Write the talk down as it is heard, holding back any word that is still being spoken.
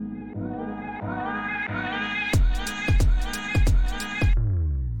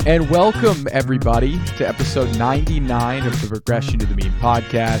And welcome, everybody, to episode 99 of the Regression to the Mean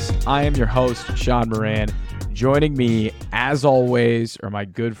podcast. I am your host, Sean Moran. Joining me, as always, are my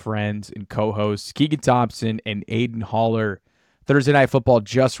good friends and co-hosts, Keegan Thompson and Aiden Haller. Thursday Night Football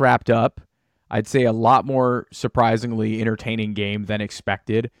just wrapped up. I'd say a lot more surprisingly entertaining game than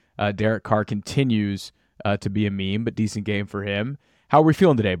expected. Derek Carr continues to be a meme, but decent game for him. How are we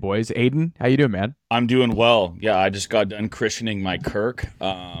feeling today, boys? Aiden, how you doing, man? I'm doing well. Yeah, I just got done christening my Kirk.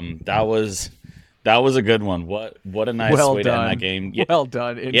 That was a good one. What a nice way to end that game. Yeah, well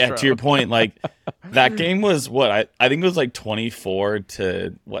done. Intro. Yeah, to your point, like that game was I think it was like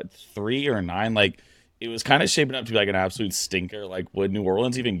 24-3 or 9. Like it was kind of shaping up to be like an absolute stinker. Like would New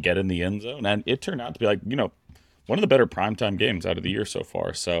Orleans even get in the end zone? And it turned out to be like, one of the better primetime games out of the year so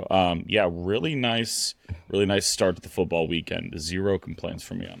far. So, yeah, really nice start to the football weekend. Zero complaints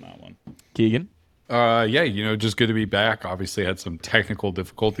from me on that one. Keegan? Yeah, just good to be back. Obviously had some technical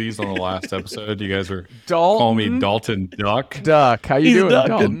difficulties on the last episode. You guys were calling me Dalton Duck. Duck, how you doing,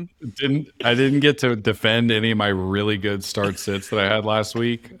 Dalton? I didn't get to defend any of my really good start sits that I had last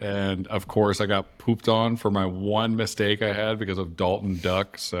week. And, of course, I got pooped on for my one mistake I had because of Dalton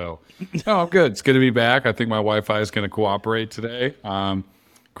Duck. So, I'm good. It's good to be back. I think my Wi-Fi is going to cooperate today.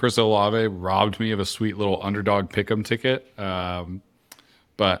 Chris Olave robbed me of a sweet little underdog pick'em ticket.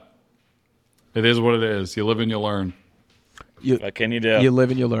 But it is what it is. You live and you learn. What can you do? You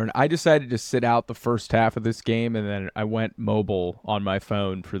live and you learn. I decided to sit out the first half of this game, and then I went mobile on my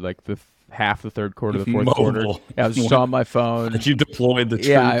phone for like the half the third quarter, the fourth quarter. Yeah, I was just on my phone. You deployed the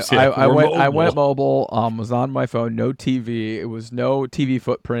troops. Yeah, I went mobile. Was on my phone. No TV. It was no TV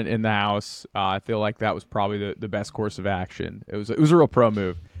footprint in the house. I feel like that was probably the best course of action. It was a real pro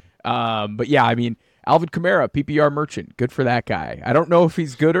move. But yeah, I mean, Alvin Kamara, PPR merchant. Good for that guy. I don't know if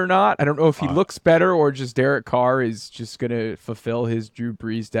he's good or not. I don't know if he looks better or just Derek Carr is just going to fulfill his Drew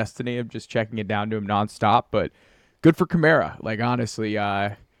Brees destiny of just checking it down to him nonstop. But good for Kamara. Like, honestly,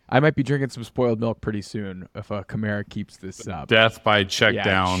 I might be drinking some spoiled milk pretty soon if Kamara keeps this up. Death by check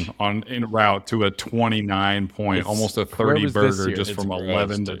down en route to a 29 point, almost a 30 burger just from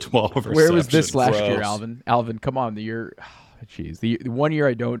 11 to 12 receptions. Where was this last year, Alvin? Alvin, come on. The 1 year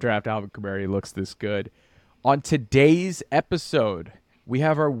I don't draft Alvin Kamara, he looks this good. On today's episode, we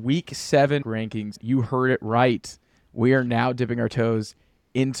have our Week 7 rankings. You heard it right. We are now dipping our toes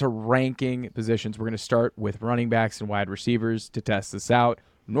into ranking positions. We're going to start with running backs and wide receivers to test this out.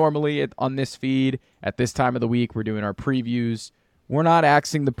 Normally on this feed, at this time of the week, we're doing our previews. We're not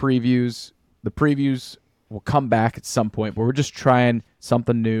axing the previews. The previews will come back at some point, but we're just trying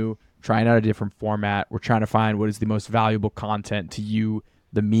something new. Trying out a different format. We're trying to find what is the most valuable content to you,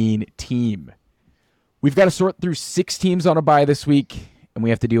 the mean team. We've got to sort through 6 teams on a bye this week, and we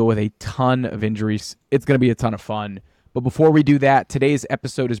have to deal with a ton of injuries. It's going to be a ton of fun. But before we do that, today's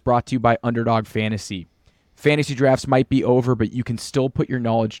episode is brought to you by Underdog Fantasy. Fantasy drafts might be over, but you can still put your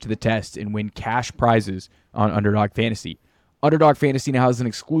knowledge to the test and win cash prizes on Underdog Fantasy. Underdog Fantasy now has an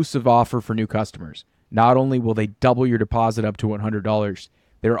exclusive offer for new customers. Not only will they double your deposit up to $100,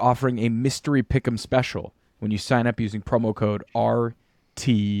 they're offering a mystery pick'em special when you sign up using promo code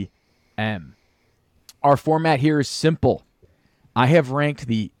RTM. Our format here is simple. I have ranked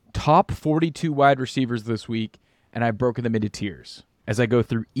the top 42 wide receivers this week, and I've broken them into tiers. As I go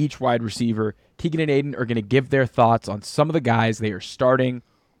through each wide receiver, Keegan and Aiden are going to give their thoughts on some of the guys they are starting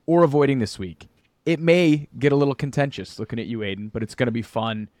or avoiding this week. It may get a little contentious looking at you, Aiden, but it's going to be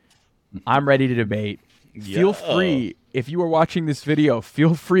fun. I'm ready to debate. Feel free, if you are watching this video,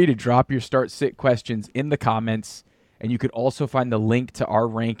 feel free to drop your start-sit questions in the comments, and you could also find the link to our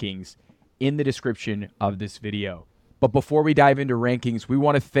rankings in the description of this video. But before we dive into rankings, we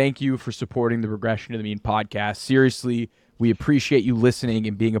want to thank you for supporting the Regression to the Mean podcast. Seriously, we appreciate you listening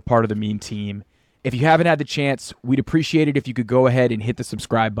and being a part of the Mean team. If you haven't had the chance, we'd appreciate it if you could go ahead and hit the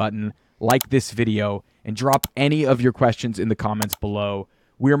subscribe button, like this video, and drop any of your questions in the comments below.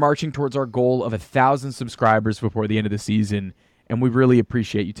 We are marching towards our goal of 1,000 subscribers before the end of the season, and we really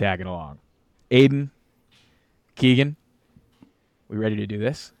appreciate you tagging along. Aiden, Keegan, we ready to do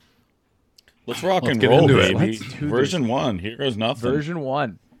this? Let's rock and roll, baby. Version 1. Here goes nothing. Version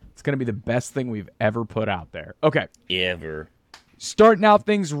 1. It's going to be the best thing we've ever put out there. Okay. Ever. Starting out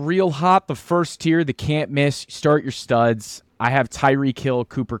things real hot. The first tier, the can't miss. Start your studs. I have Tyreek Hill,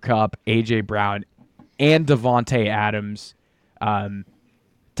 Cooper Kupp, A.J. Brown, and Devontae Adams.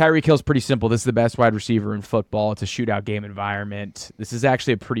 Tyreek Hill's pretty simple. This is the best wide receiver in football. It's a shootout game environment. This is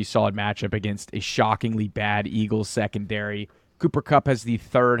actually a pretty solid matchup against a shockingly bad Eagles secondary. Cooper Kupp has the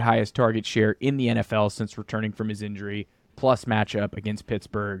 3rd highest target share in the NFL since returning from his injury, plus matchup against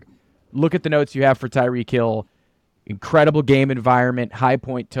Pittsburgh. Look at the notes you have for Tyreek Hill. Incredible game environment, high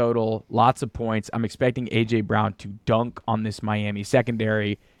point total, lots of points. I'm expecting A.J. Brown to dunk on this Miami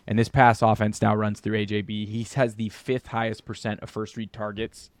secondary, and this pass offense now runs through A.J.B. He has the 5th highest percent of first read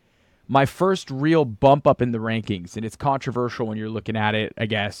targets. My first real bump up in the rankings, and it's controversial when you're looking at it, I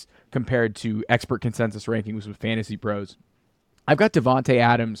guess, compared to expert consensus rankings with Fantasy Pros. I've got Devontae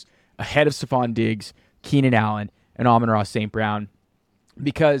Adams ahead of Stephon Diggs, Keenan Allen, and Amon-Ra St. Brown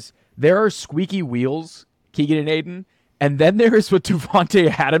because there are squeaky wheels, Keegan and Aiden, and then there is what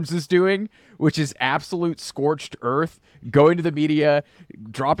Devontae Adams is doing, which is absolute scorched earth, going to the media,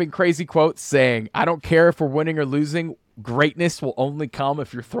 dropping crazy quotes saying, I don't care if we're winning or losing, greatness will only come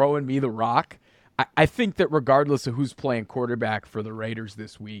if you're throwing me the rock. I think that regardless of who's playing quarterback for the Raiders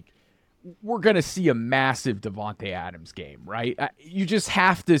this week, we're going to see a massive Devontae Adams game, right? You just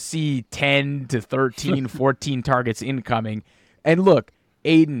have to see 10 to 13, 14 targets incoming. And look,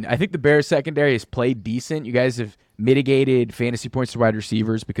 Aiden, I think the Bears secondary has played decent. You guys have mitigated fantasy points to wide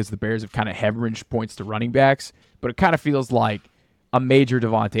receivers because the Bears have kind of hemorrhaged points to running backs, but it kind of feels like a major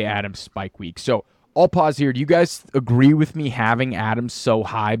Devontae Adams spike week. So I'll pause here. Do you guys agree with me having Adams so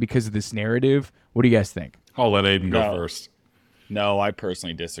high because of this narrative? What do you guys think? I'll let Aiden go first. No, I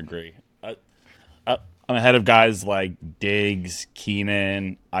personally disagree. I'm ahead of guys like Diggs,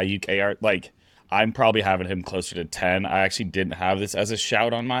 Keenan, Ayuk, AR. Like, I'm probably having him closer to 10. I actually didn't have this as a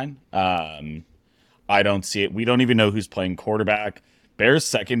shout on mine. I don't see it. We don't even know who's playing quarterback. Bears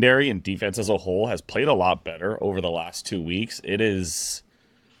secondary and defense as a whole has played a lot better over the last 2 weeks. It is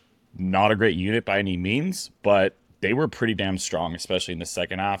not a great unit by any means, but they were pretty damn strong, especially in the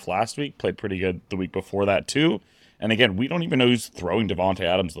second half last week. Played pretty good the week before that too. And again, we don't even know who's throwing Devontae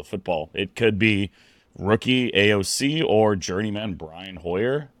Adams the football. It could be rookie AOC or journeyman Brian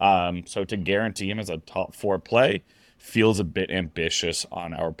Hoyer. So to guarantee him as a top 4 play feels a bit ambitious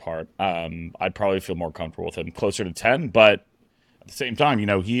on our part. I'd probably feel more comfortable with him closer to 10, but at the same time,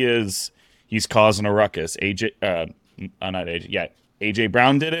 he's causing a ruckus. AJ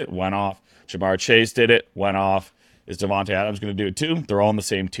Brown did it, went off. Jamar Chase did it, went off. Is Devontae Adams going to do it too? They're all in the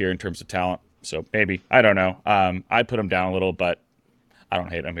same tier in terms of talent. So maybe. I don't know. I put him down a little, but I don't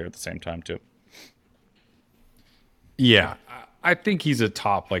hate him here at the same time too. Yeah, I think he's a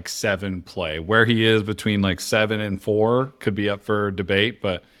top 7 play. Where he is between 7 and 4 could be up for debate,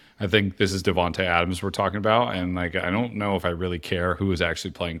 but I think this is Devontae Adams we're talking about, and I don't know if I really care who is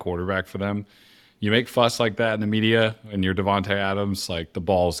actually playing quarterback for them. You make fuss like that in the media, and you're Devontae Adams, the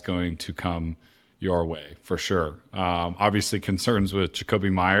ball's going to come your way for sure. Obviously, concerns with Jacoby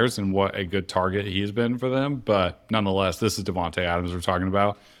Myers and what a good target he has been for them, but nonetheless, this is Devontae Adams we're talking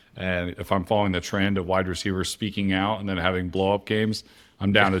about. And if I'm following the trend of wide receivers speaking out and then having blow-up games,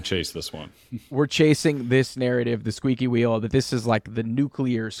 I'm down to chase this one. We're chasing this narrative, the squeaky wheel, that this is like the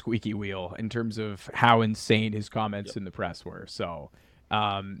nuclear squeaky wheel in terms of how insane his comments in the press were. So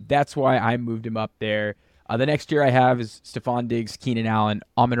that's why I moved him up there. The next tier I have is Stephon Diggs, Keenan Allen,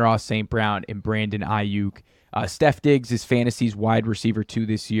 Amon-Ra St. Brown, and Brandon Ayuk. Steph Diggs is fantasy's wide receiver 2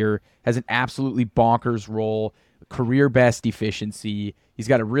 this year, has an absolutely bonkers role, career best efficiency. He's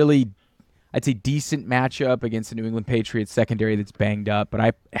got a really, I'd say, decent matchup against the New England Patriots secondary that's banged up, but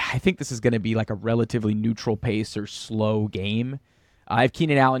I think this is going to be a relatively neutral pace or slow game. I have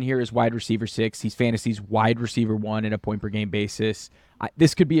Keenan Allen here as wide receiver 6. He's fantasy's wide receiver 1 in a point per game basis.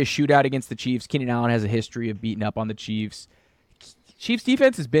 This could be a shootout against the Chiefs. Keenan Allen has a history of beating up on the Chiefs. Chiefs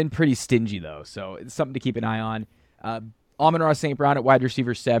defense has been pretty stingy, though, so it's something to keep an eye on. Amon-Ra St. Brown at wide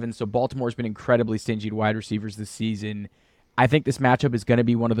receiver 7, so Baltimore's been incredibly stingy to wide receivers this season. I think this matchup is going to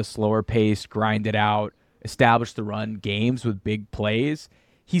be one of the slower paced, grinded out, establish the run games with big plays.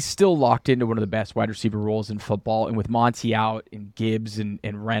 He's still locked into one of the best wide receiver roles in football, and with Monty out and Gibbs and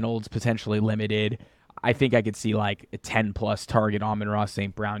Reynolds potentially limited, I think I could see a 10-plus target Amon-Ra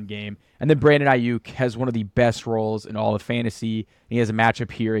St. Brown game. And then Brandon Ayuk has one of the best roles in all of fantasy. He has a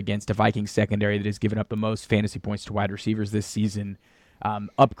matchup here against a Vikings secondary that has given up the most fantasy points to wide receivers this season.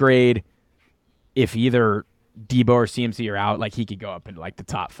 Upgrade, if either Debo or CMC are out, he could go up in the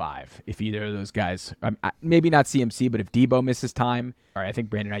top 5 if either of those guys. Maybe not CMC, but if Debo misses time, all right, I think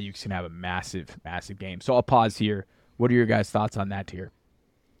Brandon Ayuk's gonna have a massive, massive game. So I'll pause here. What are your guys' thoughts on that tier?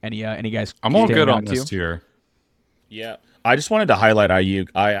 Any guys? I'm all good on this tier. Yeah, I just wanted to highlight Ayuk.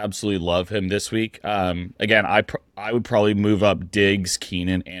 I absolutely love him this week. Again, I would probably move up Diggs,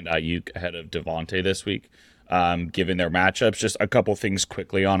 Keenan, and Ayuk ahead of Devontae this week, given their matchups. Just a couple things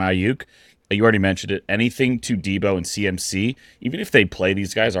quickly on Ayuk. You already mentioned it. Anything to Debo and CMC, even if they play,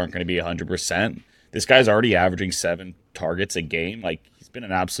 these guys aren't going to be 100%. This guy's already averaging 7 targets a game. He's been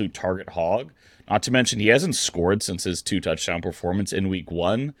an absolute target hog. Not to mention, he hasn't scored since his 2-touchdown performance in week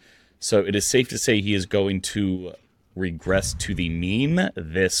 1. So it is safe to say he is going to regress to the mean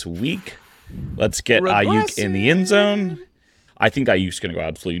this week. Let's get Ayuk in the end zone. I think Ayuk's going to go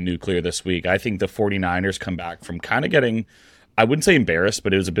absolutely nuclear this week. I think the 49ers come back from kind of getting, I wouldn't say embarrassed,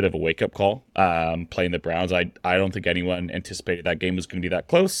 but it was a bit of a wake-up call playing the Browns. I don't think anyone anticipated that game was going to be that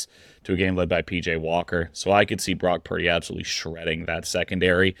close to a game led by P.J. Walker. So I could see Brock Purdy absolutely shredding that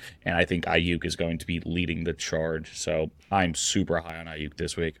secondary, and I think Ayuk is going to be leading the charge. So I'm super high on Ayuk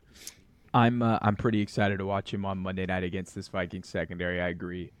this week. I'm pretty excited to watch him on Monday night against this Vikings secondary. I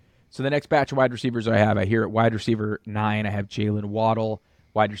agree. So the next batch of wide receivers I hear at wide receiver 9, I have Jalen Waddle.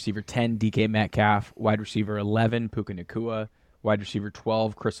 Wide receiver 10, DK Metcalf. Wide receiver 11, Puka Nacua. Wide receiver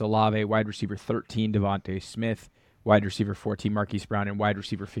 12, Chris Olave. Wide receiver 13, Devontae Smith. Wide receiver 14, Marquise Brown. And wide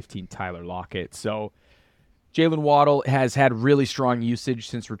receiver 15, Tyler Lockett. So Jalen Waddle has had really strong usage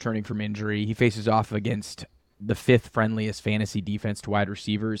since returning from injury. He faces off against the 5th friendliest fantasy defense to wide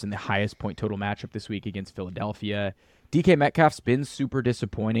receivers and the highest point total matchup this week against Philadelphia. DK Metcalf's been super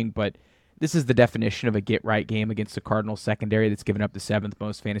disappointing, but this is the definition of a get-right game against the Cardinals secondary that's given up the 7th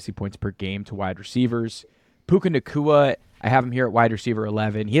most fantasy points per game to wide receivers. Puka Nacua, I have him here at wide receiver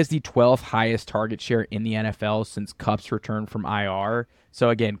 11. He has the 12th highest target share in the NFL since Kupp's return from IR. So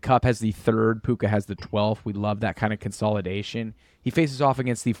again, Kupp has the 3rd, Puka has the 12th. We love that kind of consolidation. He faces off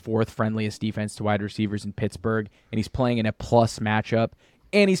against the 4th friendliest defense to wide receivers in Pittsburgh, and he's playing in a plus matchup,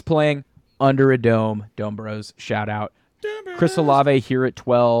 and he's playing under a dome. Dome Bros, shout out. Chris Olave here at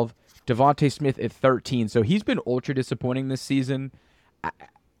 12, Devontae Smith at 13. So he's been ultra disappointing this season,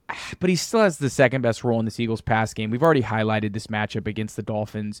 but he still has the 2nd best role in this Eagles pass game. We've already highlighted this matchup against the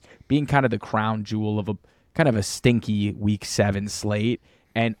Dolphins being kind of the crown jewel of a kind of a stinky Week 7 slate,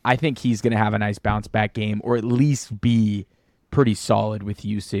 and I think he's going to have a nice bounce back game, or at least be pretty solid with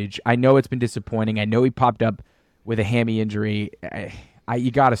usage. I know it's been disappointing. I know he popped up with a hammy injury.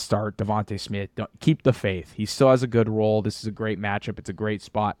 You got to start Devontae Smith. Keep the faith. He still has a good role. This is a great matchup. It's a great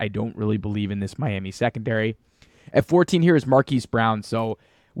spot. I don't really believe in this Miami secondary. At 14 here is Marquise Brown. So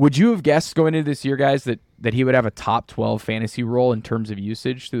would you have guessed going into this year, guys, that he would have a top 12 fantasy role in terms of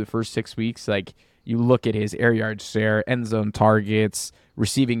usage through the first 6 weeks? Like, you look at his air yard share, end zone targets,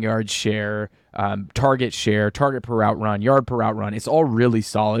 receiving yard share, target per route run, yard per route run. It's all really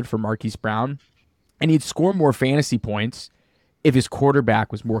solid for Marquise Brown. And he'd score more fantasy points if his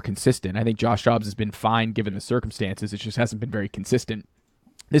quarterback was more consistent. I think Josh Dobbs has been fine given the circumstances. It just hasn't been very consistent.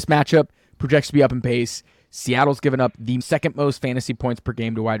 This matchup projects to be up in pace. Seattle's given up the 2nd most fantasy points per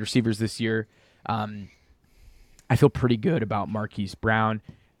game to wide receivers this year. I feel pretty good about Marquise Brown.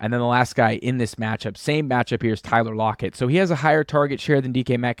 And then the last guy in this matchup, same matchup here, is Tyler Lockett. So he has a higher target share than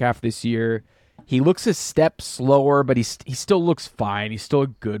DK Metcalf this year. He looks a step slower, but he still looks fine. He's still a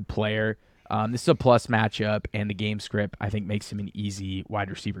good player. This is a plus matchup, and the game script, I think, makes him an easy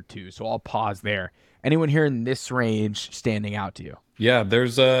wide receiver too. So I'll pause there. Anyone here in this range standing out to you? Yeah,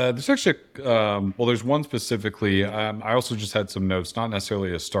 there's actually there's one specifically. I also just had some notes, not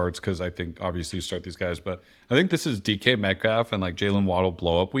necessarily as starts, because I think obviously you start these guys, but I think this is DK Metcalf and like Jalen Waddle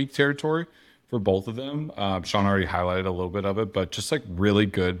blow up week territory for both of them. Sean already highlighted a little bit of it, but just like really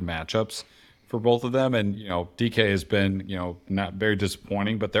good matchups for both of them. And DK has been not very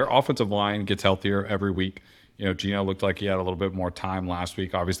disappointing, but their offensive line gets healthier every week. Gino looked like he had a little bit more time last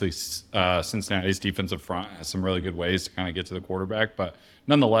week. Obviously, Cincinnati's defensive front has some really good ways to kind of get to the quarterback. But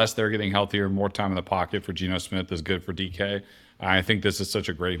nonetheless, they're getting healthier. More time in the pocket for Geno Smith is good for DK. I think this is such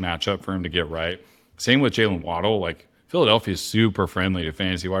a great matchup for him to get right. Same with Jalen Waddle. Like, Philadelphia is super friendly to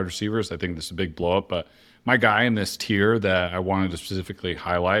fantasy wide receivers. I think this is a big blow up. But my guy in this tier that I wanted to specifically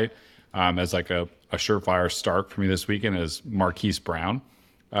highlight as like a surefire start for me this weekend is Marquise Brown.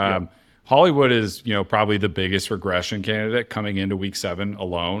 Hollywood is, probably the biggest regression candidate coming into week 7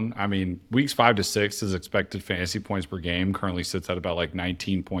 alone. I mean, weeks 5 to 6, his expected fantasy points per game currently sits at about like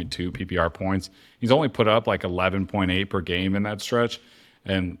 19.2 PPR points. He's only put up like 11.8 per game in that stretch.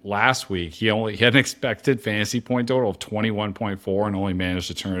 And last week, he had an expected fantasy point total of 21.4 and only managed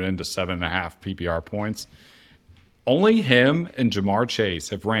to turn it into 7.5 PPR points. Only him and Jamar Chase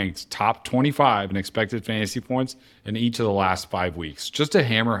have ranked top 25 in expected fantasy points in each of the last 5 weeks. Just to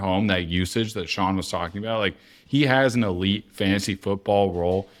hammer home that usage that Sean was talking about, like, he has an elite fantasy football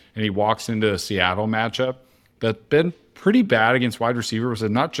role, and he walks into a Seattle matchup that's been pretty bad against wide receivers,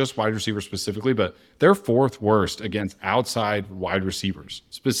 and not just wide receivers specifically, but they're 4th worst against outside wide receivers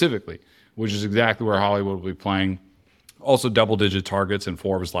specifically, which is exactly where Hollywood will be playing. Also double-digit targets in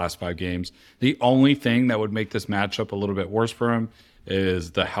 4 of his last 5 games. The only thing that would make this matchup a little bit worse for him is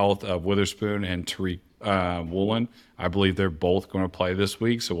the health of Witherspoon and Tariq Woolen. I believe they're both going to play this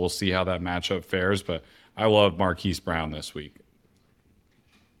week, so we'll see how that matchup fares. But I love Marquise Brown this week.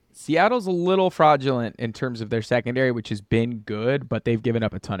 Seattle's a little fraudulent in terms of their secondary, which has been good, but they've given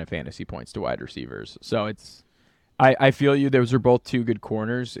up a ton of fantasy points to wide receivers. So I feel you. Those are both two good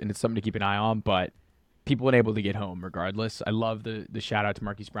corners, and it's something to keep an eye on, but people been able to get home regardless. I love the shout out to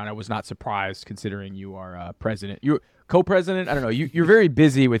Marquise Brown. I was not surprised considering you are president. You co-president. I don't know. You're very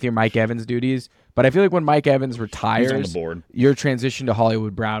busy with your Mike Evans duties, but I feel like when Mike Evans retires, on the board. Your transition to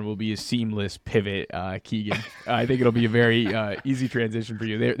Hollywood Brown will be a seamless pivot, Keegan. I think it'll be a very easy transition for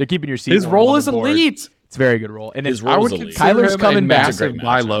you. They're keeping your seat. His role is board. elite. It's a very good role. And his I role would is elite. Kyler's coming a back. massive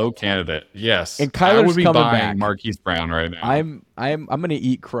buy low candidate. Yes, And I Kyler's would be coming buying back. Marquise Brown right now. I'm gonna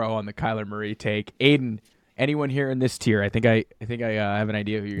eat crow on the Kyler Murray take. Aiden, anyone here in this tier? I think I have an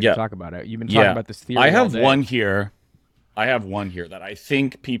idea who you're gonna talk about. You've been talking about this theory. I have all day. one here. I have one here that I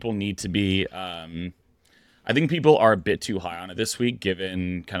think people need to be. I think people are a bit too high on it this week,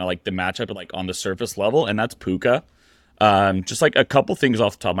 given kind of like the matchup, like on the surface level, and that's Puka. Just like a couple things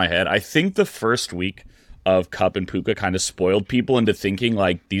off the top of my head. I think the first week of Cup and Puka kind of spoiled people into thinking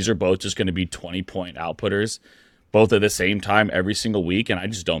like these are both just going to be 20-point outputters, both at the same time every single week, and I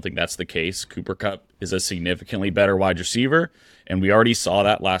just don't think that's the case. Cooper Kupp is a significantly better wide receiver, and we already saw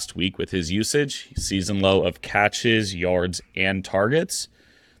that last week with his usage. Season low of catches, yards, and targets.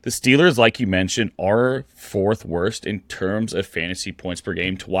 The Steelers, like you mentioned, are fourth worst in terms of fantasy points per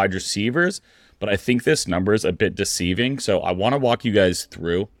game to wide receivers, but I think this number is a bit deceiving, so I want to walk you guys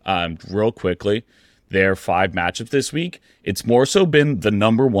through real quickly their 5 matchups this week. It's more so been the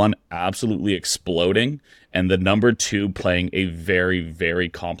number 1 absolutely exploding and the number 2 playing a very, very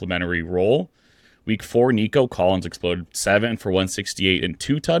complimentary role. Week 4, Nico Collins exploded 7 for 168 and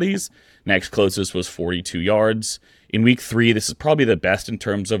 2 tutties. Next closest was 42 yards. In week 3, this is probably the best in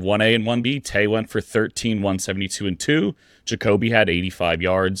terms of 1A and 1B. Tay went for 13, 172 and 2. Jacoby had 85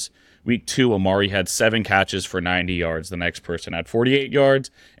 yards. Week 2, Amari had 7 catches for 90 yards. The next person had 48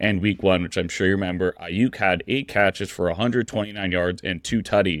 yards. And week 1, which I'm sure you remember, Ayuk had 8 catches for 129 yards and 2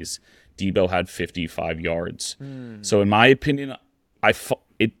 tutties. Debo had 55 yards. So in my opinion, I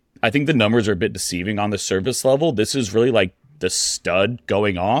think the numbers are a bit deceiving on the surface level. This is really like the stud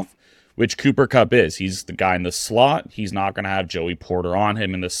going off, which Cooper Kupp is. He's the guy in the slot. He's not going to have Joey Porter on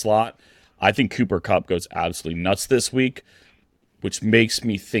him in the slot. I think Cooper Kupp goes absolutely nuts this week, which makes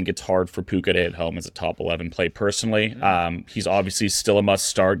me think it's hard for Puka to hit home as a top 11 play personally. He's obviously still a must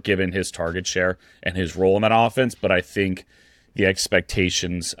start given his target share and his role in that offense, but I think the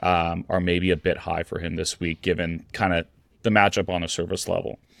expectations are maybe a bit high for him this week given kind of the matchup on a surface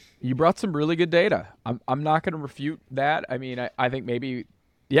level. You brought some really good data. I'm not going to refute that. I mean, I think maybe,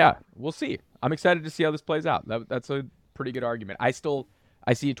 yeah, we'll see. I'm excited to see how this plays out. That's a pretty good argument. I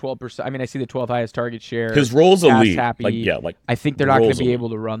see a 12%. I mean, I see the 12th highest target share. His role's elite. Happy. Like I think they're not going to be able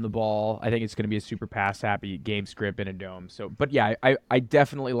to run the ball. I think it's going to be a super pass happy game script in a dome. So, but yeah, I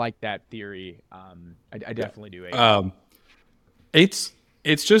definitely like that theory. I definitely do.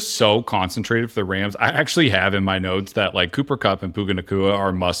 It's just so concentrated for the Rams. I actually have in my notes that like Cooper Kupp and Puka Nacua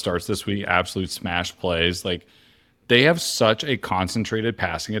are must starts this week. Absolute smash plays. Like they have such a concentrated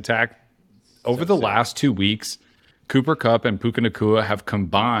passing attack. Over the last 2 weeks, Cooper Kupp and Puka Nacua have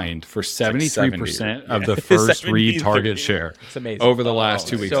combined for 73% of the first read target share. It's amazing. Over the last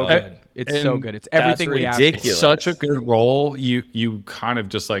 2 weeks. So good. It's so good. It's everything we asked for. It's such a good role. You kind of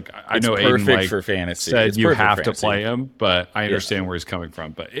just like I know perfect Aiden for fantasy. said it's you have to fantasy. play him, but I understand where he's coming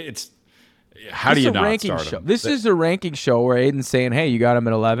from. But it's how do you not start him? This is a ranking show where Aiden's saying, "Hey, you got him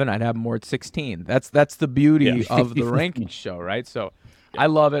at 11. I'd have him more at 16." That's the beauty of the ranking show, right? So. I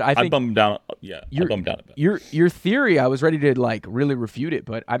love it. I think I bumped down. Yeah, I bumped down a bit. Your theory, I was ready to like really refute it,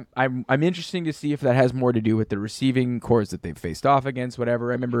 but I'm interesting to see if that has more to do with the receiving cores that they've faced off against.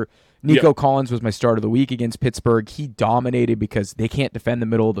 Whatever. I remember Nico Collins was my start of the week against Pittsburgh. He dominated because they can't defend the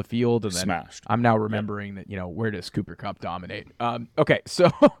middle of the field, and then Smashed. I'm now remembering that where does Cooper Kupp dominate? Okay, so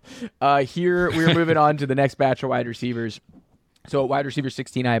here we're moving on to the next batch of wide receivers. So at wide receiver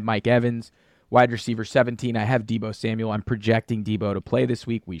 16, I have Mike Evans. Wide receiver 17, I have Debo Samuel. I'm projecting Debo to play this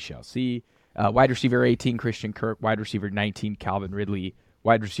week. We shall see. Wide receiver 18, Christian Kirk. Wide receiver 19, Calvin Ridley.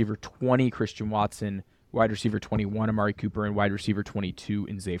 Wide receiver 20, Christian Watson. Wide receiver 21, Amari Cooper. And wide receiver 22,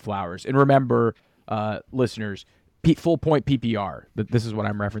 Zay Flowers. And remember, listeners, full point PPR. This is what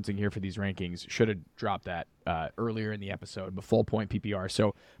I'm referencing here for these rankings. Should have dropped that earlier in the episode, but full point PPR.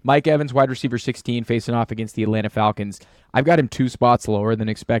 So Mike Evans, wide receiver 16, facing off against the Atlanta Falcons. I've got him 2 spots lower than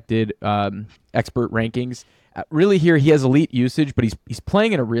expected expert rankings. Really here, he has elite usage, but he's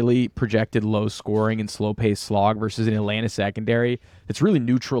playing in a really projected low scoring and slow paced slog versus an Atlanta secondary that's really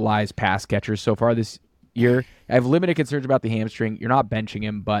neutralized pass catchers so far this year. I have limited concerns about the hamstring. You're not benching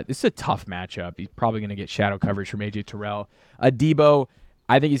him, but this is a tough matchup. He's probably going to get shadow coverage from AJ Terrell. Debo,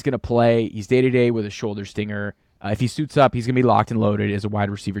 I think he's going to play. He's day-to-day with a shoulder stinger. If he suits up, he's going to be locked and loaded as a wide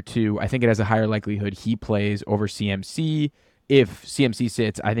receiver too. I think it has a higher likelihood he plays over CMC. If CMC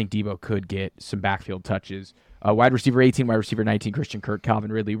sits, I think Debo could get some backfield touches. Wide receiver 18, wide receiver 19, Christian Kirk,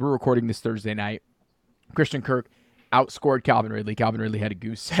 Calvin Ridley. We're recording this Thursday night. Christian Kirk outscored Calvin Ridley. Calvin Ridley had a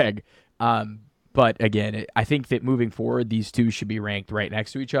goose egg. But again, I think that moving forward, these two should be ranked right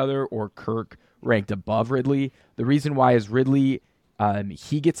next to each other, or Kirk ranked above Ridley. The reason why is Ridley,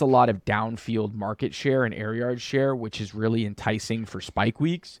 he gets a lot of downfield market share and air yard share, which is really enticing for spike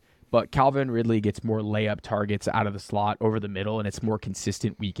weeks. But Calvin Ridley gets more layup targets out of the slot over the middle, and it's more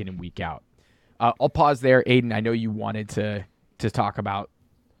consistent week in and week out. I'll pause there. Aiden, I know you wanted to talk about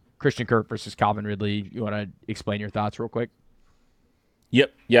Christian Kirk versus Calvin Ridley. You want to explain your thoughts real quick?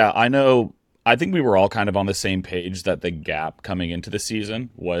 Yep. Yeah, I know. I think we were all kind of on the same page that the gap coming into the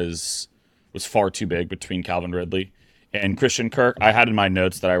season was far too big between Calvin Ridley and Christian Kirk. I had in my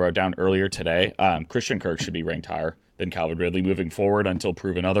notes that I wrote down earlier today, Christian Kirk should be ranked higher than Calvin Ridley moving forward until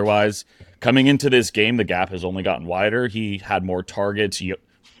proven otherwise. Coming into this game, the gap has only gotten wider. He had more targets,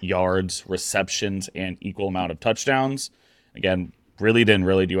 yards, receptions, and equal amount of touchdowns. Again, really didn't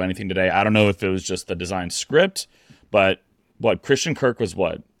really do anything today. I don't know if it was just the design script, but Christian Kirk was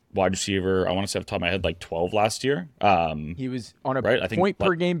wide receiver, I want to say off the top of my head, like 12 last year. He was on a right? point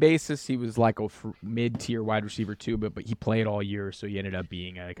per game basis. He was like a mid-tier wide receiver too, but he played all year, so he ended up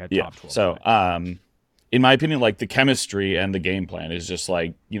being like a top 12. So, in my opinion, like the chemistry and the game plan is just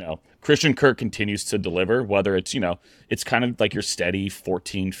like, Christian Kirk continues to deliver, whether it's, it's kind of like your steady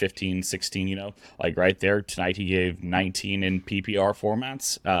 14, 15, 16, like right there. Tonight he gave 19 in PPR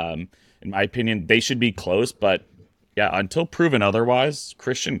formats. In my opinion, they should be close, but yeah, until proven otherwise,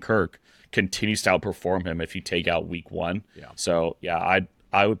 Christian Kirk continues to outperform him if you take out week one. Yeah. So, yeah,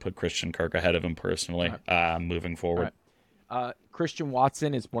 I would put Christian Kirk ahead of him personally moving forward. Christian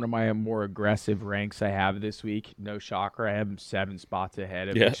Watson is one of my more aggressive ranks I have this week. No shocker. I have him 7 spots ahead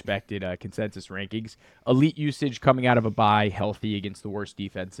of expected consensus rankings. Elite usage coming out of a bye, healthy against the worst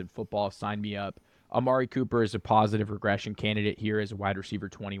defense in football. Sign me up. Amari Cooper is a positive regression candidate here as a wide receiver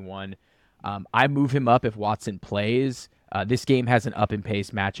 21. I move him up if Watson plays. This game has an up and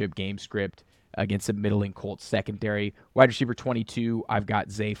pace matchup game script against a middling Colts secondary. Wide receiver 22, I've got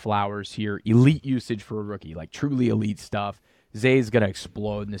Zay Flowers here. Elite usage for a rookie, like truly elite stuff. Zay's going to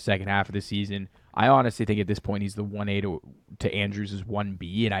explode in the second half of the season. I honestly think at this point he's the 1A to Andrews'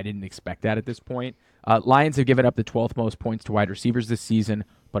 1B, and I didn't expect that at this point. Lions have given up the 12th most points to wide receivers this season,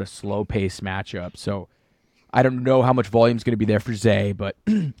 but a slow-paced matchup. So I don't know how much volume is going to be there for Zay, but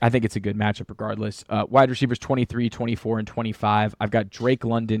I think it's a good matchup regardless. Wide receivers 23, 24, and 25. I've got Drake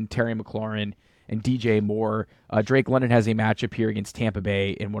London, Terry McLaurin, and DJ Moore. Drake London has a matchup here against Tampa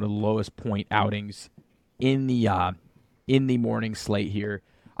Bay in one of the lowest point outings in the morning slate here.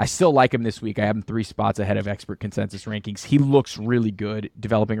 I still like him this week. I have him 3 spots ahead of expert consensus rankings. He looks really good,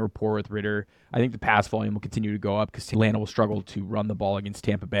 developing a rapport with Ritter. I think the pass volume will continue to go up because Atlanta will struggle to run the ball against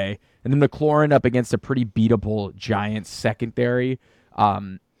Tampa Bay. And then McLaurin up against a pretty beatable Giants secondary.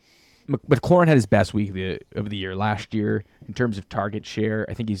 McLaurin had his best week of the year last year in terms of target share.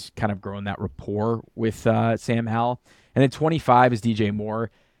 I think he's kind of grown that rapport with Sam Howell. And then 25 is DJ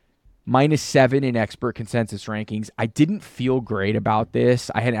Moore. -7 in expert consensus rankings. I didn't feel great about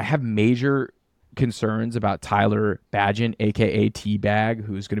this. I have major concerns about Tyler Badgett, a.k.a. T-Bag,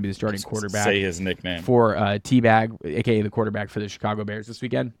 who's going to be the starting quarterback. Say his nickname. For T-Bag, a.k.a. the quarterback for the Chicago Bears this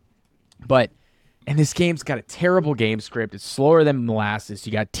weekend. And this game's got a terrible game script. It's slower than molasses.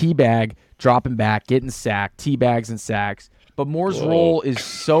 You got T-Bag dropping back, getting sacked, T-Bags and sacks. But Moore's role is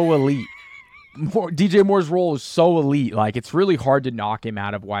so elite. DJ Moore's role is so elite. Like, it's really hard to knock him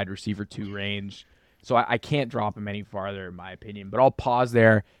out of wide receiver 2 range. So I can't drop him any farther, in my opinion. But I'll pause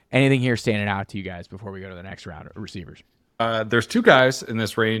there. Anything here standing out to you guys before we go to the next round of receivers? There's 2 guys in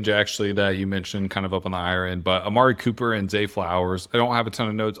this range, actually, that you mentioned kind of up on the higher end, but Amari Cooper and Zay Flowers. I don't have a ton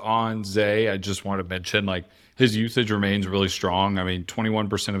of notes on Zay. I just want to mention, like, his usage remains really strong. I mean,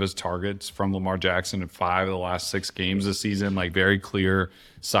 21% of his targets from Lamar Jackson in 5 of the last 6 games this season. Like, very clear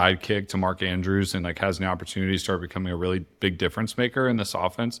sidekick to Mark Andrews, and like has an opportunity to start becoming a really big difference maker in this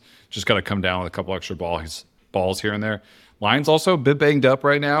offense. Just got to come down with a couple extra balls here and there. Lions also a bit banged up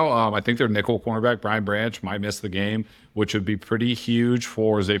right now. I think their nickel cornerback, Brian Branch, might miss the game, which would be pretty huge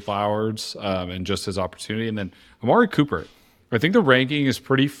for Zay Flowers and just his opportunity. And then Amari Cooper. I think the ranking is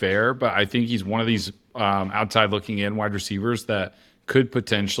pretty fair, but I think he's one of these outside looking in wide receivers that could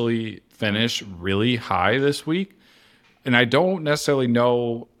potentially finish really high this week. And I don't necessarily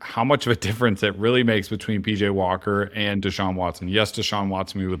know how much of a difference it really makes between PJ Walker and Deshaun Watson. Yes, Deshaun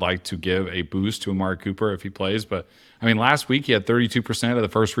Watson, we would like to give a boost to Amari Cooper if he plays. But, I mean, last week he had 32% of the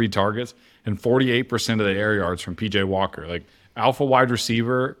first read targets and 48% of the air yards from PJ Walker. Like, alpha wide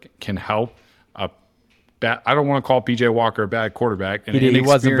receiver can help. I don't want to call PJ Walker a bad quarterback. He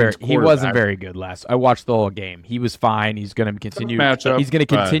wasn't very good last. I watched the whole game. He was fine. He's going to continue. He's going to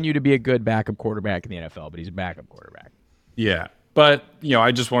continue to be a good backup quarterback in the NFL, but he's a backup quarterback. Yeah. But,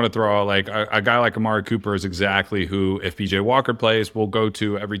 I just want to throw out, like, a guy like Amari Cooper is exactly who, if PJ Walker plays, we'll go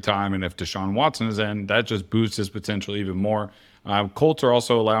to every time. And if Deshaun Watson is in, that just boosts his potential even more. Colts are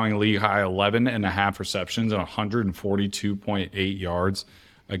also allowing league high 11.5 receptions and 142.8 yards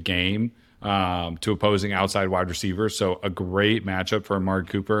a game to opposing outside wide receivers. So a great matchup for Amari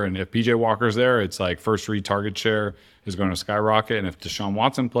Cooper. And if PJ Walker's there, it's like first read target share is going to skyrocket. And if Deshaun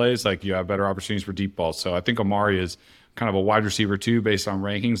Watson plays, like, you have better opportunities for deep balls. So I think Amari is kind of a wide receiver 2 based on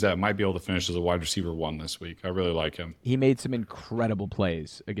rankings that might be able to finish as a wide receiver 1 this week. I really like him. He made some incredible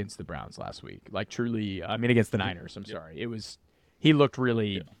plays against the Browns last week. Like, truly, against the Niners. I'm sorry. He looked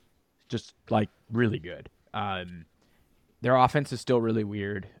really just like really good. Their offense is still really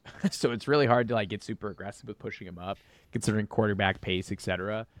weird. So it's really hard to, like, get super aggressive with pushing him up, considering quarterback pace,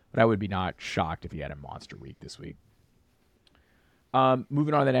 etc. But I would be not shocked if he had a monster week this week.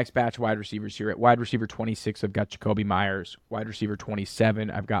 Moving on to the next batch of wide receivers here. At wide receiver 26, I've got Jacoby Myers. Wide receiver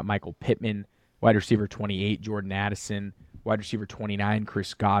 27, I've got Michael Pittman. Wide receiver 28, Jordan Addison. Wide receiver 29,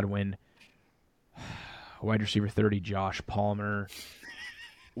 Chris Godwin. Wide receiver 30, Josh Palmer.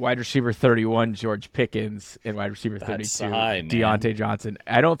 Wide receiver 31, George Pickens, and wide receiver 32, Deontay Johnson.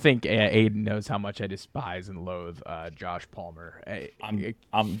 I don't think Aiden knows how much I despise and loathe Josh Palmer.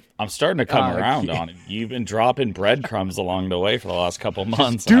 I'm starting to come around on it. You've been dropping breadcrumbs along the way for the last couple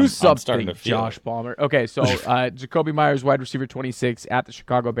months. Do something, I'm starting to feel Josh Palmer. Okay, so Jacoby Myers, wide receiver 26 at the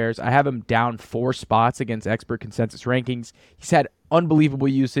Chicago Bears. I have him down 4 spots against expert consensus rankings. He's had unbelievable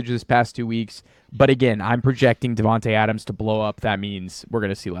usage this past 2 weeks. But again, I'm projecting Devontae Adams to blow up. That means we're going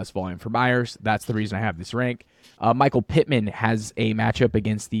to see less volume for Myers. That's the reason I have this rank. Michael Pittman has a matchup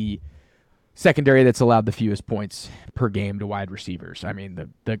against the secondary that's allowed the fewest points per game to wide receivers. I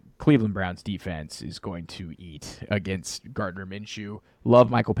mean, the Cleveland Browns defense is going to eat against Gardner Minshew. Love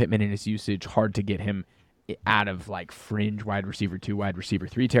Michael Pittman and his usage. Hard to get him out of, like, fringe wide receiver 2, wide receiver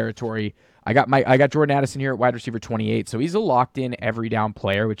 3 territory. I got Jordan Addison here at wide receiver 28. So he's a locked-in every down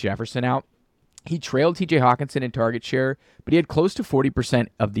player with Jefferson out. He trailed TJ Hawkinson in target share, but he had close to 40%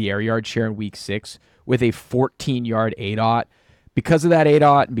 of the air yard share in week 6 with a 14-yard ADOT. Because of that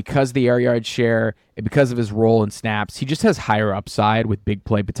ADOT and because of the air yard share and because of his role in snaps, he just has higher upside with big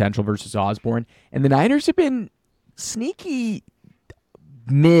play potential versus Osborne. And the Niners have been sneaky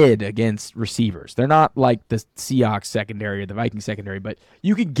mid against receivers. They're not like the Seahawks secondary or the Vikings secondary, but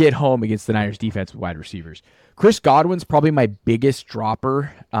you can get home against the Niners defense with wide receivers. Chris Godwin's probably my biggest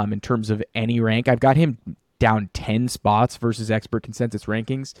dropper in terms of any rank. I've got him down 10 spots versus expert consensus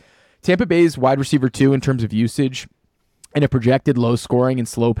rankings. Tampa Bay's wide receiver 2 in terms of usage in a projected low scoring and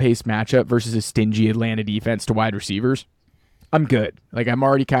slow paced matchup versus a stingy Atlanta defense to wide receivers. I'm good. Like, I'm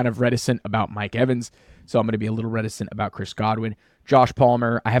already kind of reticent about Mike Evans, so I'm going to be a little reticent about Chris Godwin. Josh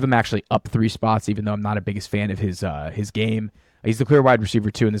Palmer, I have him actually up 3 spots, even though I'm not a biggest fan of his game. He's the clear wide receiver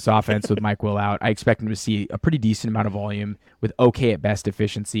 2 in this offense with Mike Will out. I expect him to see a pretty decent amount of volume with okay at best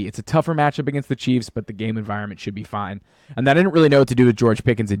efficiency. It's a tougher matchup against the Chiefs, but the game environment should be fine. And I didn't really know what to do with George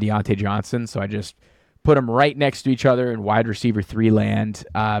Pickens and Deontay Johnson, so I just put them right next to each other in wide receiver 3 land,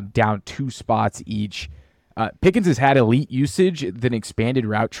 down 2 spots each. Pickens has had elite usage, then expanded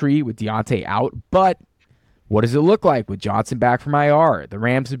route tree with Deontay out, but what does it look like with Johnson back from IR? The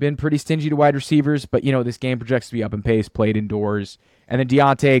Rams have been pretty stingy to wide receivers, but, this game projects to be up in pace, played indoors. And then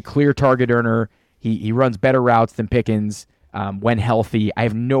Deontay, clear target earner. He runs better routes than Pickens when healthy. I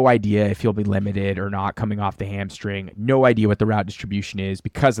have no idea if he'll be limited or not coming off the hamstring. No idea what the route distribution is.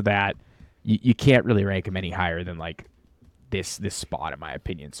 Because of that, you can't really rank him any higher than, like, this spot, in my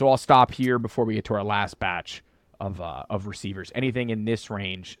opinion. So I'll stop here before we get to our last batch of receivers. Anything in this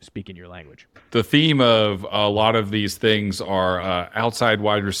range, speaking your language. The theme of a lot of these things are outside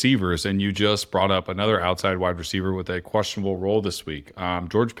wide receivers, and you just brought up another outside wide receiver with a questionable role this week.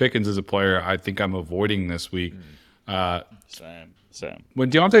 George Pickens is a player I think I'm avoiding this week. Same. When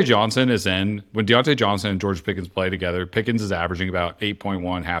Deontay Johnson and George Pickens play together, Pickens is averaging about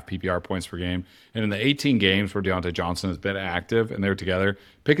 8.1 half PPR points per game. And in the 18 games where Deontay Johnson has been active and they're together,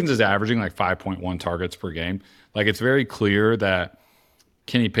 Pickens is averaging like 5.1 targets per game. Like, it's very clear that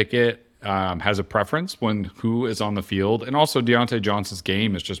Kenny Pickett has a preference when who is on the field. And also Deontay Johnson's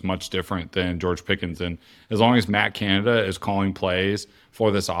game is just much different than George Pickens. And as long as Matt Canada is calling plays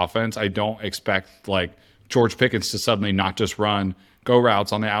for this offense, I don't expect like George Pickens to suddenly not just run go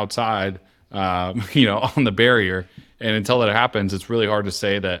routes on the outside, on the barrier. And until that happens, it's really hard to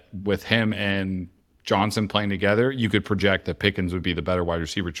say that with him and Johnson playing together, you could project that Pickens would be the better wide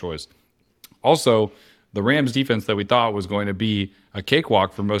receiver choice. Also, the Rams defense that we thought was going to be a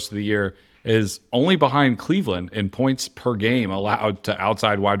cakewalk for most of the year is only behind Cleveland in points per game allowed to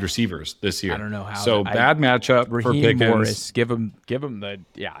outside wide receivers this year. I don't know how. So bad matchup for Raheem Pickens. Morris, give him the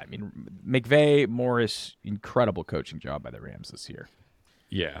McVay, Morris, incredible coaching job by the Rams this year.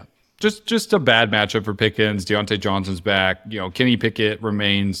 Yeah. Just a bad matchup for Pickens. Deontay Johnson's back. Kenny Pickett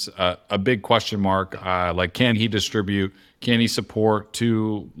remains a big question mark. Can he distribute? Can he support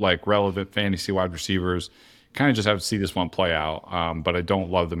two relevant fantasy wide receivers? Kind of just have to see this one play out. But I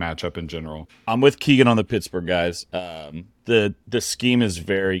don't love the matchup in general. I'm with Keegan on the Pittsburgh guys. The scheme is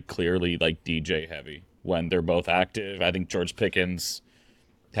very clearly DJ heavy when they're both active. I think George Pickens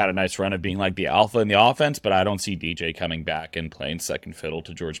had a nice run of being the alpha in the offense, but I don't see DJ coming back and playing second fiddle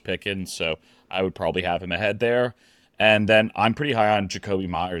to George Pickens, so I would probably have him ahead there. And then I'm pretty high on Jacoby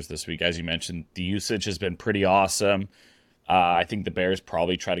Myers this week. As you mentioned, the usage has been pretty awesome. I think the Bears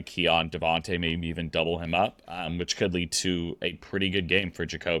probably try to key on Devontae, maybe even double him up, which could lead to a pretty good game for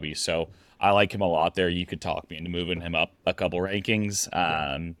Jacoby. So I like him a lot there. You could talk me into moving him up a couple rankings.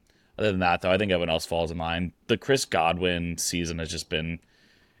 Other than that, though, I think everyone else falls in line. The Chris Godwin season has just been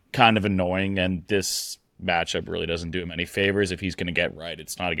kind of annoying, and this matchup really doesn't do him any favors if he's going to get right.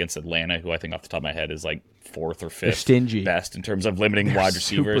 It's not against Atlanta, who I think off the top of my head is fourth or fifth best in terms of limiting wide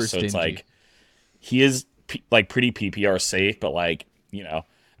receivers. So it's he is pretty PPR safe, but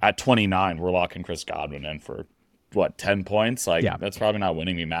at 29 we're locking Chris Godwin in for 10 points. That's probably not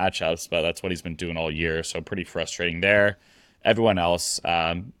winning me matchups, but that's what he's been doing all year. So pretty frustrating there. Everyone else,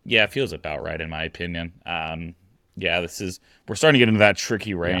 feels about right in my opinion. We're starting to get into that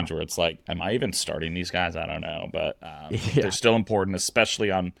tricky range where it's am I even starting these guys? I don't know, but they're still important, especially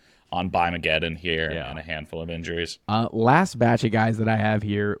on Bymageddon here and a handful of injuries. Last batch of guys that I have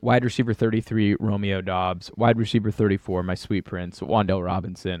here: wide receiver 33, Romeo Dobbs; wide receiver 34, my sweet prince, Wan'Dale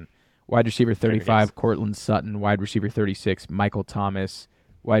Robinson; wide receiver 35, Cortland Sutton; wide receiver 36, Michael Thomas;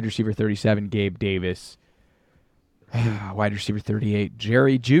 wide receiver 37, Gabe Davis; wide receiver 38,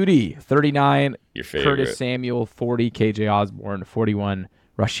 Jerry Jeudy; 39, your favorite, Curtis Samuel; 40, KJ Osborne; 41,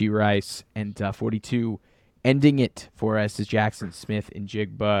 Rashee Rice; and 42, ending it for us is Jackson Smith and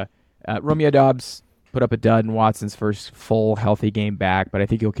Jigba. Romeo Dobbs put up a dud in Watson's first full healthy game back, but I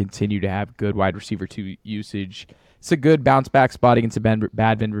think he'll continue to have good wide receiver 2 usage. It's a good bounce back spot against a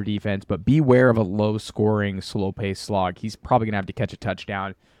bad Denver defense, but beware of a low scoring, slow paced slog. He's probably going to have to catch a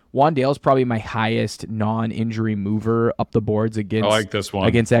touchdown. Wan'Dale's probably my highest non-injury mover up the boards against, I like this one,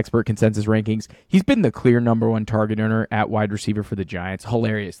 against expert consensus rankings. He's been the clear number one target earner at wide receiver for the Giants.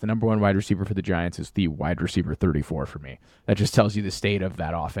 Hilarious. The number one wide receiver for the Giants is the wide receiver 34 for me. That just tells you the state of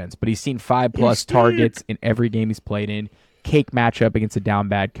that offense. But he's seen 5+ targets in every game he's played in. Cake matchup against a down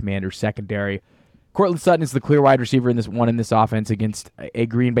bad Commander secondary. Cortland Sutton is the clear wide receiver in this offense against a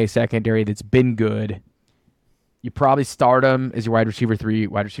Green Bay secondary that's been good. You probably start him as your wide receiver 3,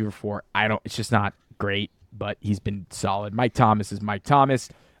 wide receiver 4. It's just not great, but he's been solid. Mike Thomas is Mike Thomas.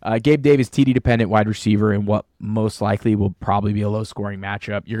 Gabe Davis, TD dependent wide receiver in what most likely will probably be a low scoring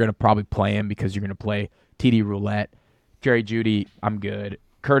matchup. You're going to probably play him because you're going to play TD roulette. Jerry Jeudy, I'm good.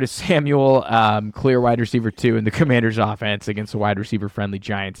 Curtis Samuel, clear wide receiver 2 in the Commanders offense against a wide receiver friendly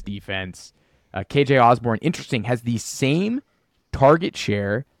Giants defense. KJ Osborne, interesting, has the same target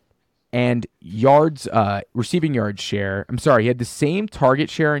share and yards, receiving yards share. I'm sorry, he had the same target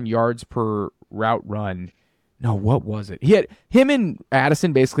share and yards per route run. No, what was it? Him and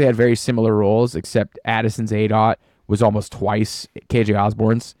Addison basically had very similar roles, except Addison's ADOT was almost twice KJ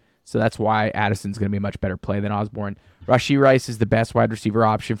Osborne's. So that's why Addison's going to be a much better play than Osborne. Rashee Rice is the best wide receiver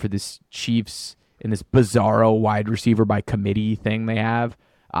option for this Chiefs in this bizarro wide receiver by committee thing they have.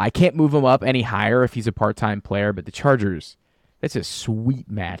 I can't move him up any higher if he's a part-time player, but the Chargers, that's a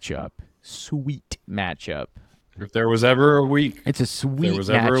sweet matchup. Sweet matchup. If there was ever a week. It's a sweet There was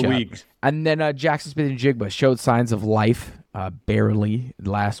ever matchup. a week. And then Jackson Smith and Jigba showed signs of life barely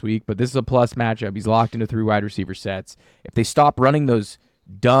last week, but this is a plus matchup. He's locked into 3 wide receiver sets. If they stop running those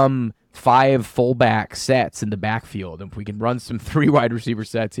dumb 5 fullback sets in the backfield, and if we can run some 3 wide receiver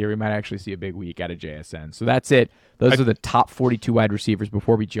sets here, we might actually see a big week out of JSN. So that's it. Those are the top 42 wide receivers.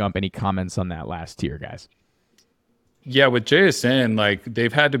 Before we jump, any comments on that last tier, guys? Yeah, with JSN,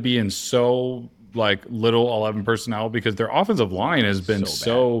 they've had to be in so like little 11 personnel because their offensive line has been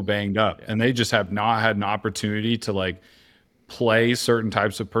so banged up, and they just have not had an opportunity to like play certain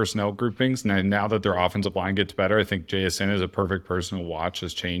types of personnel groupings. And now that their offensive line gets better, I think JSN is a perfect person to watch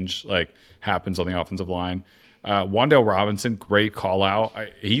as change like happens on the offensive line. Wan'Dale Robinson, great call out.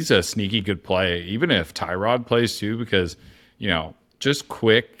 He's a sneaky good play, even if Tyrod plays too, because, you know, just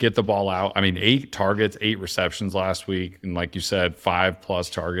quick, get the ball out. I mean, 8 targets, 8 receptions last week. And like you said,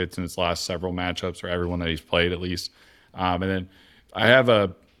 5+ targets in his last several matchups, or everyone that he's played at least. And then I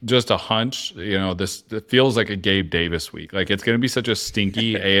have just a hunch, you know, it feels like a Gabe Davis week. Like it's going to be such a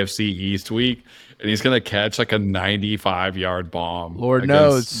stinky AFC East week, and he's going to catch like a 95-yard bomb. Lord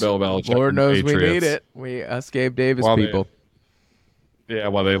knows. Bill Belichick. Lord knows Patriots. we need it. Us Gabe Davis people.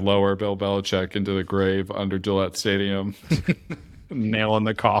 While they lower Bill Belichick into the grave under Gillette Stadium. Nailing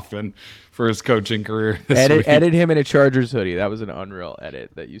the coffin for his coaching career. Edit him in a Chargers hoodie. That was an unreal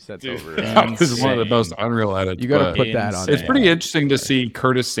edit that you sent over. That was one of the most unreal edits. You got to put that on. It's pretty interesting to see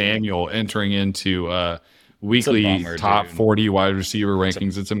Curtis Samuel entering into weekly top 40 wide receiver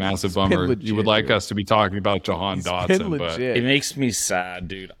rankings. It's a massive bummer. Legit, you would like us to be talking about Jahan Dotson, but it makes me sad,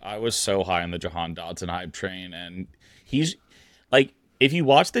 dude. I was so high on the Jahan Dotson hype train, and he's like, if you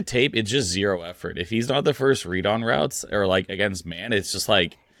watch the tape, it's just zero effort. If he's not the first read on routes or like against man, it's just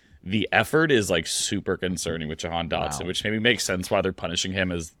like the effort is like super concerning with Jahan Dotson, which maybe makes sense why they're punishing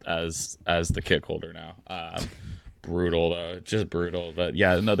him as the kick holder now. Brutal though, just brutal. But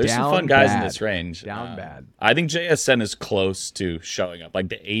yeah, no, there's some fun guys in this range. Bad. I think JSN is close to showing up. Like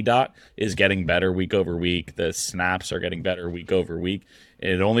the ADOT is getting better week over week. The snaps are getting better week over week.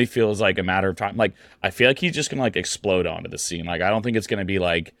 It only feels like a matter of time. Like I feel like he's just gonna like explode onto the scene. Like I don't think it's gonna be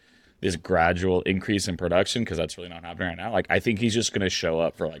like this gradual increase in production, because that's really not happening right now. Like I think he's just gonna show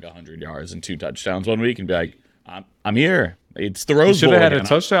up for like 100 yards and 2 touchdowns one week and be like, I'm here. It's the Rose Bowl. He should have had a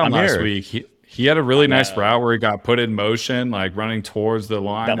touchdown last week. He had a really nice route where he got put in motion, like running towards the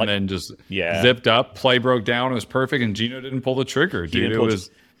line, and then just zipped up. Play broke down. It was perfect, and Gino didn't pull the trigger, dude. It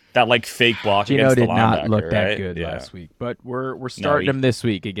was that like fake block. Gino against did the not look right? that good last week, but we're starting him this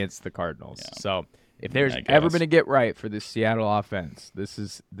week against the Cardinals. Yeah. So if there's ever been a get right for this Seattle offense, this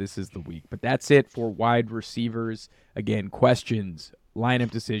is the week. But that's it for wide receivers. Again, questions,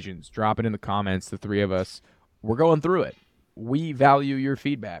 lineup decisions, drop it in the comments. The three of us, we're going through it. We value your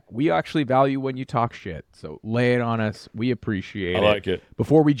feedback. We actually value when you talk shit. So lay it on us. We appreciate it. I like it.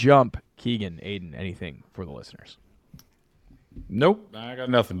 Before we jump, Keegan, Aiden, anything for the listeners? Nope. I got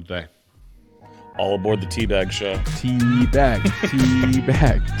nothing today. All aboard the Teabag Show. Teabag,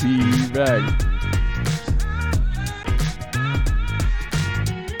 teabag, teabag.